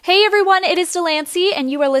Hey everyone, it is Delancey,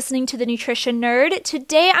 and you are listening to The Nutrition Nerd.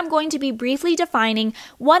 Today I'm going to be briefly defining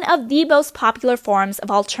one of the most popular forms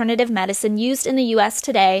of alternative medicine used in the US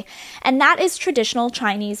today, and that is traditional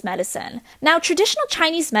Chinese medicine. Now, traditional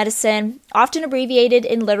Chinese medicine, often abbreviated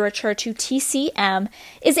in literature to TCM,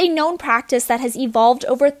 is a known practice that has evolved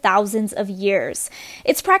over thousands of years.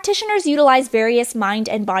 Its practitioners utilize various mind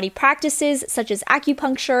and body practices, such as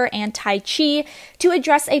acupuncture and Tai Chi, to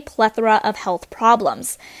address a plethora of health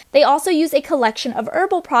problems. They also use a collection of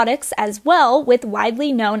herbal products as well, with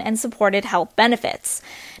widely known and supported health benefits.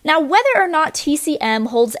 Now, whether or not TCM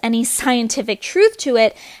holds any scientific truth to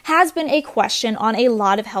it has been a question on a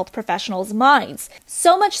lot of health professionals' minds.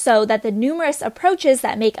 So much so that the numerous approaches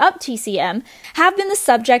that make up TCM have been the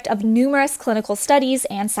subject of numerous clinical studies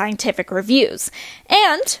and scientific reviews.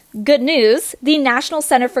 And, good news, the National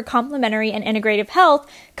Center for Complementary and Integrative Health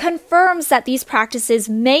confirms that these practices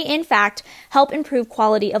may in fact help improve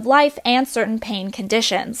quality of life and certain pain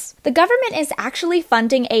conditions. The government is actually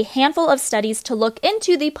funding a handful of studies to look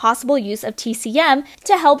into the possible use of TCM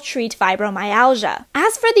to help treat fibromyalgia.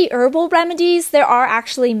 As for the herbal remedies, there are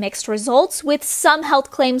actually mixed results, with some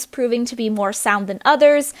health claims proving to be more sound than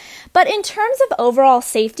others. But in terms of overall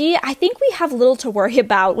safety, I think we have little to worry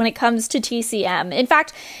about when it comes to TCM. In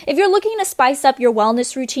fact, if you're looking to spice up your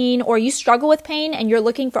wellness routine, or you struggle with pain and you're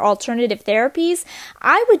looking for alternative therapies,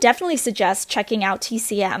 I would definitely suggest checking out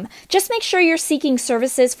TCM. Just make sure you're seeking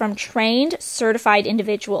services from trained, certified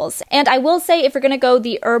individuals. And I will say, if you're going to go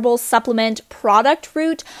the herbal supplement product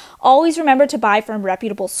route, always remember to buy from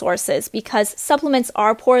reputable sources, because supplements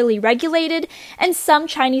are poorly regulated and some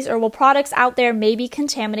Chinese herbal products out there may be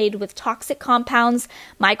contaminated with toxic compounds,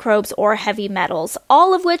 microbes, or heavy metals,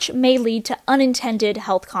 all of which may lead to unintended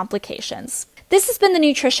health complications. This has been The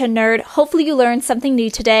Nutrition Nerd. Hopefully you learned something new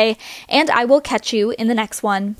today, and I will catch you in the next one.